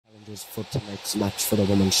contenders for tonight's match for the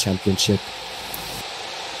Women's Championship.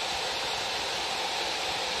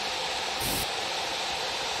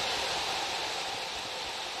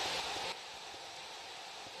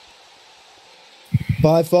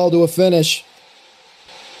 Five fall to a finish.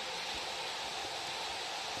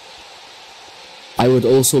 I would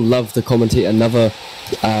also love to commentate another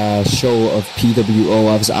show of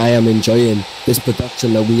PWO, as I am enjoying this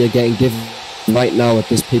production that we are getting given right now at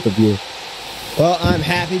this pay-per-view. Well, I'm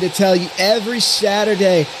happy to tell you every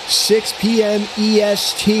Saturday, 6 p.m.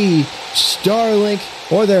 EST, Starlink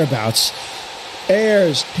or thereabouts,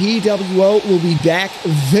 airs. PWO will be back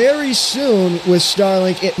very soon with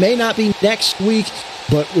Starlink. It may not be next week,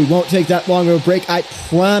 but we won't take that long of a break. I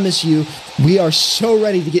promise you, we are so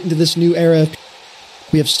ready to get into this new era.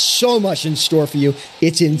 We have so much in store for you.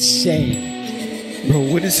 It's insane.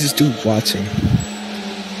 Bro, what is this dude watching?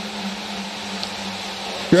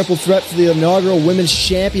 Triple threat for the inaugural Women's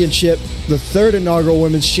Championship, the third inaugural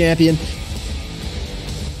Women's Champion.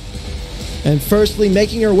 And firstly,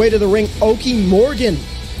 making her way to the ring, Oaki Morgan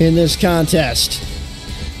in this contest.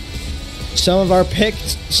 Some of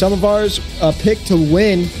ours picked to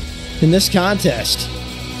win in this contest.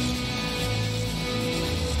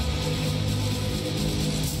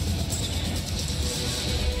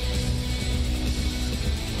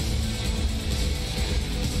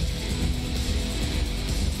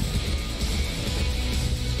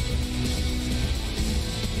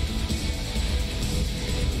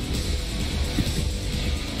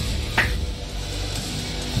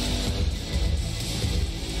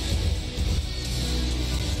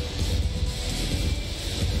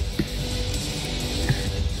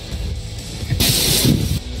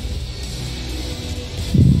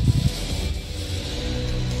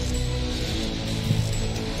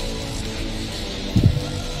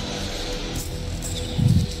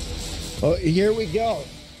 Oh, here we go.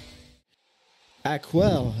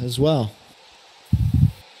 Aquel as well.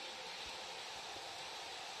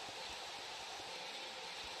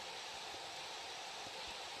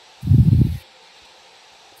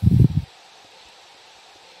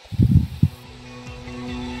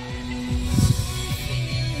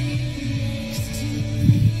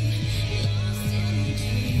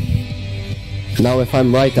 Now, if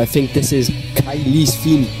I'm right, I think this is Kylie's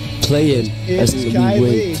theme playing as we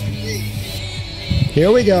wait. Here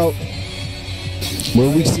we go.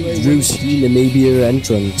 Will we see Drew's theme and maybe her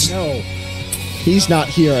entrance? No, he's not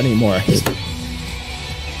here anymore. Is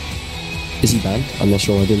he banned? I'm not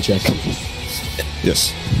sure, I didn't check.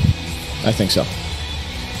 Yes, I think so.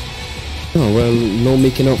 Oh, well, no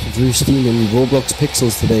making up for Drew's theme in Roblox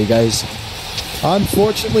Pixels today, guys.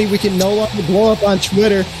 Unfortunately, we can no longer blow up on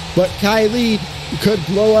Twitter, but Kylie could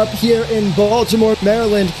blow up here in Baltimore,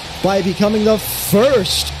 Maryland by becoming the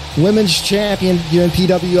first Women's Champion here in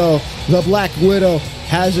PWO. The Black Widow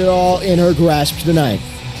has it all in her grasp tonight.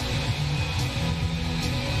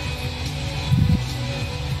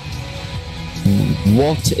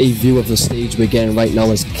 What a view of the stage we're getting right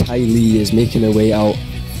now as Kylie is making her way out.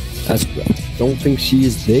 I don't think she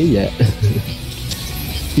is there yet.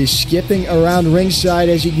 She's skipping around ringside,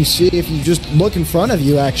 as you can see if you just look in front of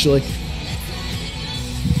you, actually.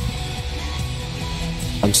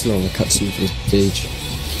 I'm still on the cutscene for the stage.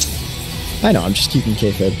 I know, I'm just keeping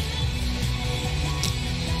kayfabe.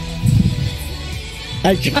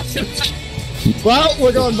 Well,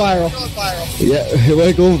 we're going viral. Yeah,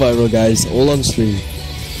 we're going viral, guys. All on stream.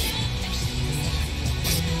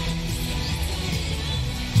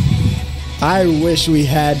 I wish we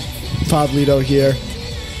had Pablito here.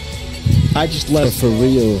 I just left. But for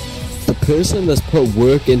real, the person that's put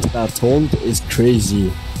work into that taunt is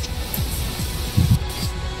crazy.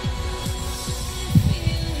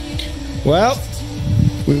 Well,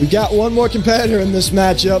 we've got one more competitor in this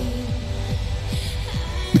matchup.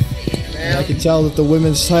 I can tell that the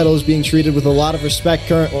women's title is being treated with a lot of respect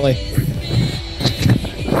currently.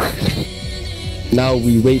 Now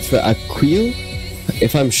we wait for Aquil,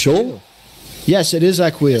 if I'm sure. Yes, it is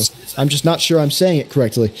Aquil. I'm just not sure I'm saying it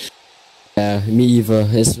correctly. Yeah, me either.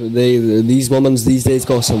 These women these days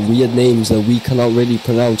got some weird names that we cannot really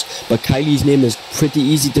pronounce. But Kylie's name is pretty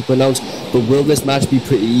easy to pronounce. But will this match be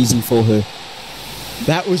pretty easy for her?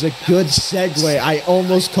 That was a good segue. I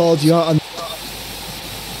almost called you out on.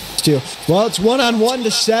 Well, it's 1-on-1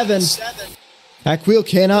 to 7. Aquil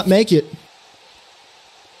cannot make it.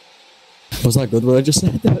 Was that good what I just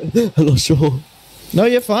said? I'm not sure. No,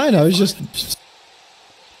 you're fine. I was just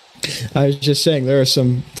saying there are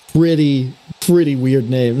some pretty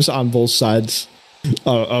weird names on both sides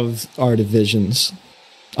of our divisions.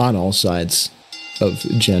 On all sides. of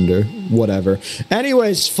gender, whatever.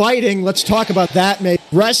 Anyways, fighting, let's talk about that, mate.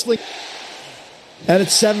 Wrestling, and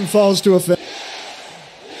it's 7 falls to a finish.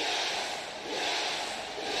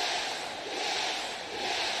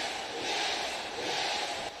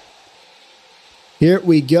 Here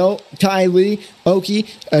we go. Kylie, Oaki,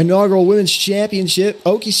 inaugural women's championship.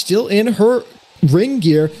 Oaki still in her ring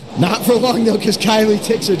gear. Not for long, though, because Kylie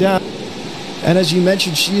takes her down. And as you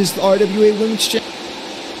mentioned, she is the RWA women's champion.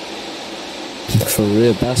 For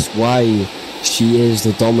real, that's why she is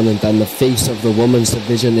the dominant and the face of the women's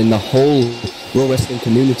division in the whole pro wrestling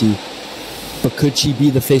community. But could she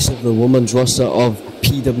be the face of the women's roster of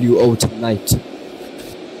PWO tonight?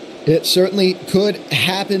 It certainly could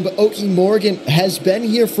happen, but Oaki Morgan has been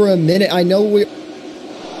here for a minute. I know we're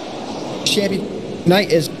champion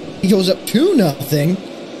tonight as he goes up 2-0.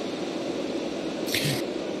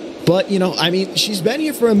 But, you know, I mean, she's been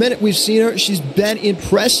here for a minute. We've seen her. She's been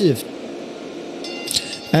impressive.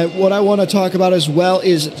 And what I want to talk about as well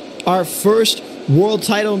is our first world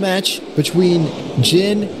title match between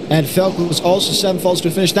Jin and Falco was also 7 falls to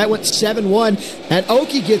a finish. That went 7-1, and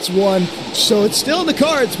Oaki gets 1. So it's still in the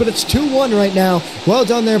cards, but it's 2-1 right now. Well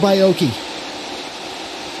done there by Oaki.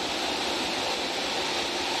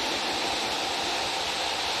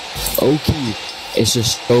 Oaki is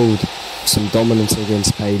just showed some dominance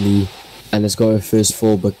against Kylie and has got her first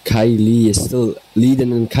fall, but Kylie is still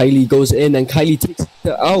leading, and Kylie goes in and Kylie takes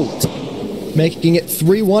her out, making it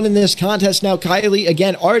 3-1 in this contest. Now Kylie,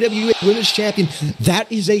 again, RWA Women's Champion. That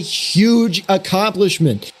is a huge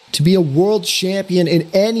accomplishment. To be a world champion in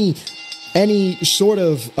any sort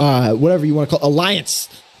of, whatever you want to call it, alliance,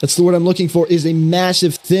 that's the word I'm looking for, is a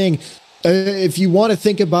massive thing. If you want to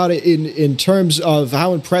think about it in terms of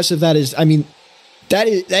how impressive that is, I mean, that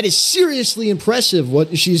is seriously impressive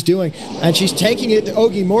what she's doing. And she's taking it to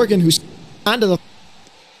Oaki Morgan, who's onto the...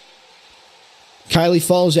 Kylie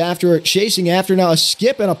follows after her, chasing after now. A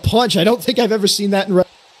skip and a punch. I don't think I've ever seen that in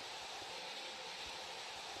wrestling.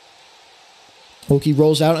 Oaki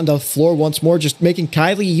rolls out on the floor once more, just making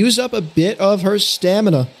Kylie use up a bit of her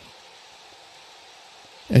stamina.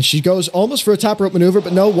 And she goes almost for a top rope maneuver,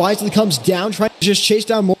 but no, wisely comes down, trying to just chase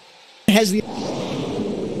down more. Has the...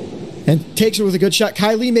 and takes her with a good shot.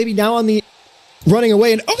 Kylie maybe now on the running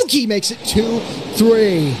away, and Oaki makes it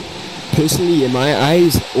 2-3. Personally, in my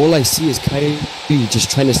eyes, all I see is Kylie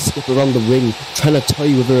just trying to skip around the ring, trying to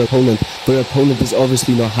toy with her opponent, but her opponent is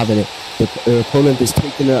obviously not having it. But her opponent is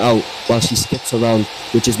taking her out while she skips around,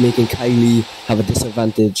 which is making Kylie have a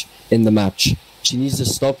disadvantage in the match. She needs to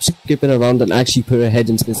stop skipping around and actually put her head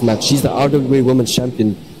into this match. She's the RWA Women's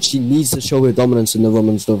Champion. She needs to show her dominance in the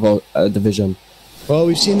women's division. Well,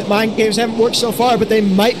 we've seen that mind games haven't worked so far, but they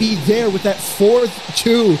might be there with that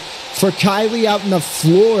 4-2 for Kylie out on the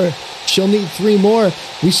floor. She'll need 3 more.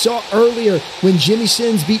 We saw earlier when Jimmy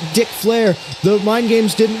Sins beat Dick Flair, the mind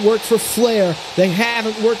games didn't work for Flair. They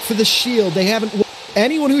haven't worked for the Shield. They haven't worked for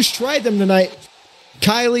anyone who's tried them tonight.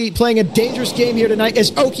 Kylie playing a dangerous game here tonight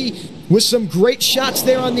as Oaki with some great shots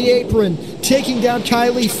there on the apron, taking down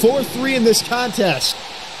Kylie 4-3 in this contest.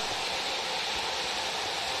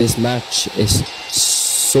 This match is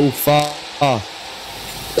so far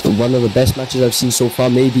one of the best matches I've seen so far,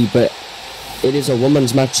 maybe, but it is a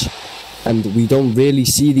women's match, and we don't really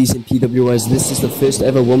see these in PWO, as this is the first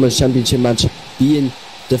ever women's championship match being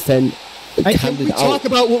defended. Can we talk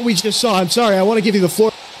about what we just saw? I'm sorry, I want to give you the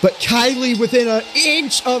floor, but Kylie, within an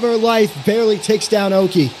inch of her life, barely takes down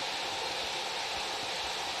Oaki.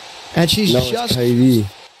 And she's just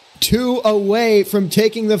 2 away from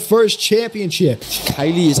taking the first championship.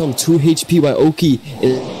 Kylie is on 2 HP while Oaki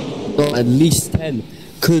is on at least 10.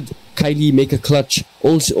 Could Kylie make a clutch?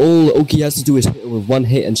 All Oaki has to do is hit her with 1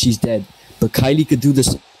 hit and she's dead. But Kylie could do the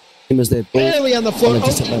same as they're both barely on the floor.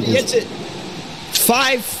 Oaki gets it.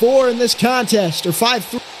 5-4 in this contest, or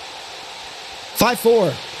 5-3.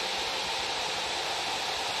 5-4.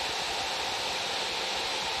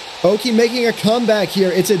 Oaki making a comeback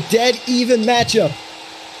here. It's a dead even matchup.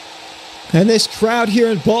 And this crowd here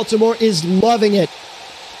in Baltimore is loving it.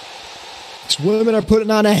 These women are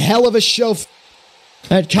putting on a hell of a show.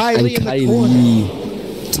 And Kylie in the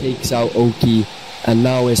corner takes out Oaki. And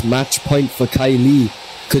now it's match point for Kylie.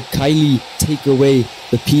 Could Kylie take away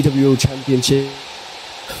the PWO championship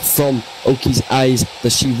from Oki's eyes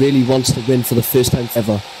that she really wants to win for the first time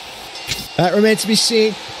ever? That remains to be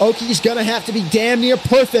seen. Oki's going to have to be damn near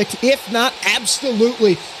perfect, if not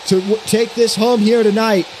absolutely, to take this home here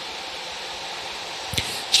tonight.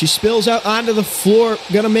 She spills out onto the floor,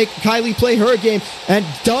 going to make Kylie play her game, and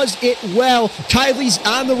does it well. Kylie's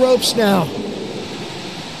on the ropes now.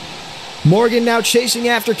 Morgan now chasing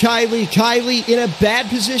after Kylie. Kylie in a bad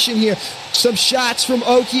position here. Some shots from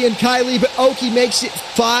Oaki and Kylie, but Oaki makes it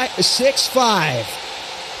 6-5.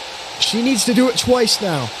 She needs to do it twice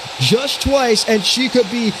now. Just twice, and she could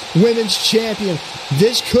be women's champion.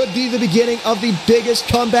 This could be the beginning of the biggest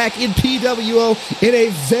comeback in PWO in a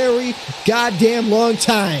very goddamn long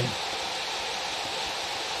time.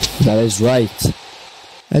 That is right.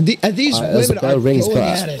 And these women are going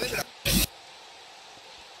at it.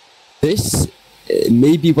 This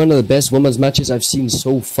may be one of the best women's matches I've seen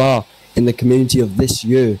so far in the community of this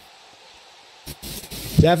year.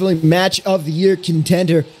 Definitely match of the year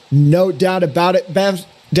contender, no doubt about it.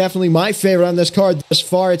 Definitely my favorite on this card thus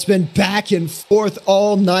far. It's been back and forth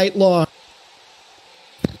all night long.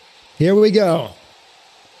 Here we go.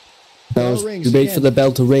 Now, wait for the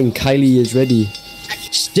bell to ring. Kylie is ready.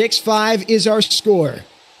 6-5 is our score.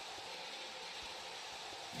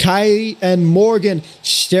 Kylie and Morgan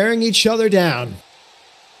staring each other down.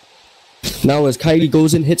 Now as Kylie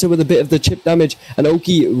goes in, hits her with a bit of the chip damage, and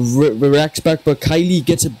Oaki reacts back, but Kylie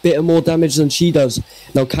gets a bit more damage than she does.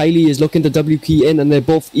 Now Kylie is looking to W key in, and they're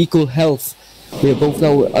both equal health. They're both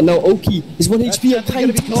now, and now Oaki is 1 HP. That's going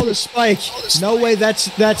to be called a spike. No way, that's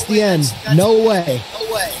the end. No way.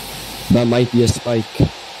 That might be a spike.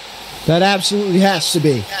 That absolutely has to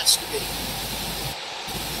be.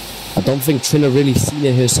 I don't think Trina really seen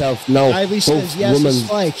it herself. Now Kylie says yes, a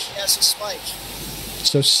spike.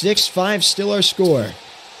 So 6-5 still our score.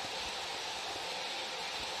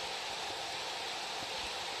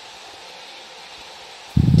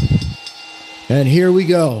 And here we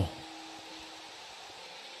go.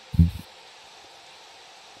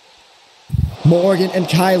 Morgan and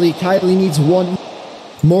Kylie. Kylie needs 1.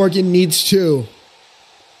 Morgan needs 2.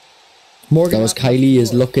 Morgan. Now as Kylie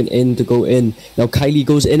is looking in to go in. Now Kylie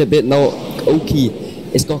goes in a bit. Now Oaki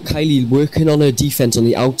has got Kylie working on her defense on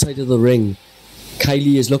the outside of the ring.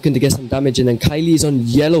 Kylie is looking to get some damage in, and Kylie is on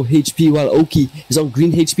yellow HP while Oaki is on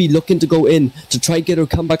green HP, looking to go in to try and get her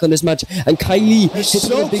comeback on this match. And Kylie hits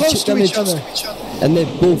so big close to damage, each other. and they're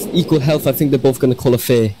both equal health. I think they're both going to call it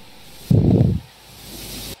fair.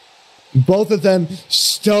 Both of them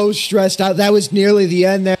so stressed out. That was nearly the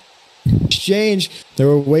end there. Exchange. They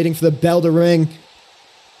were waiting for the bell to ring.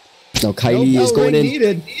 Now Kylie is going in.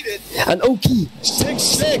 Needed. And Oaki.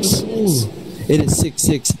 6-6. It is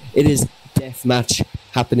 6-6. It is death match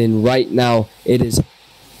happening right now. It is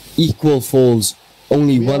equal falls.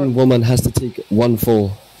 Only one woman has to take 1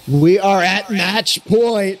 fall. We are at match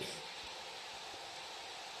point.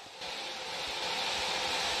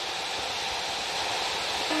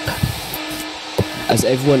 As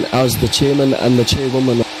the chairman and the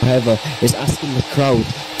chairwoman, however, is asking the crowd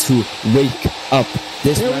to wake up.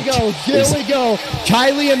 Here we go.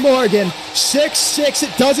 Kylie and Morgan, 6-6.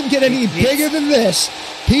 It doesn't get any bigger than this.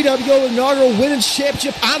 PWO inaugural women's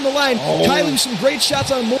championship on the line. Kylie with some great shots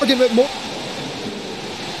on Morgan, but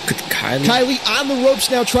Kylie on the ropes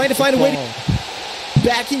now, trying to find a way to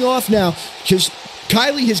backing off now, because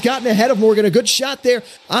Kylie has gotten ahead of Morgan. A good shot there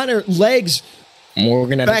on her legs.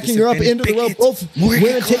 Morgan backing her up into the rope. Both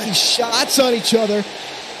women taking shots on each other.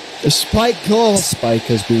 The spike call. Spike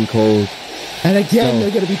has been called. And again,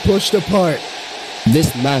 they're going to be pushed apart.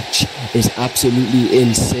 This match is absolutely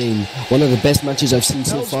insane. One of the best matches I've seen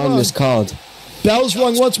so far on this card. Bells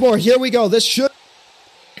rung once more. Here we go. This should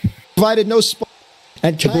provided no spike.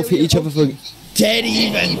 And they both hit each other for dead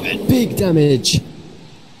even. Big damage.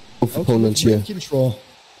 Both opponents here. Control.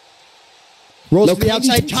 Rolls to the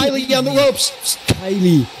outside. Kylie on the ropes.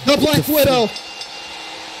 Kylie. The Black Widow.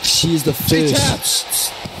 She is the first. She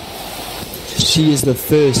taps. She is the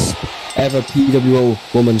first ever PWO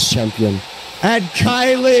Women's Champion. And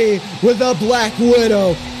Kylie, with the Black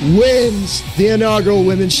Widow, wins the inaugural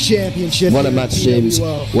Women's Championship. What a match, James.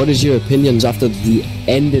 What is your opinions after the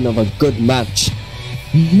ending of a good match?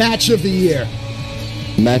 Match of the year.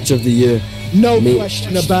 Match of the year. No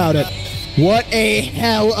question about it. What a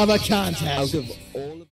hell of a contest. Out of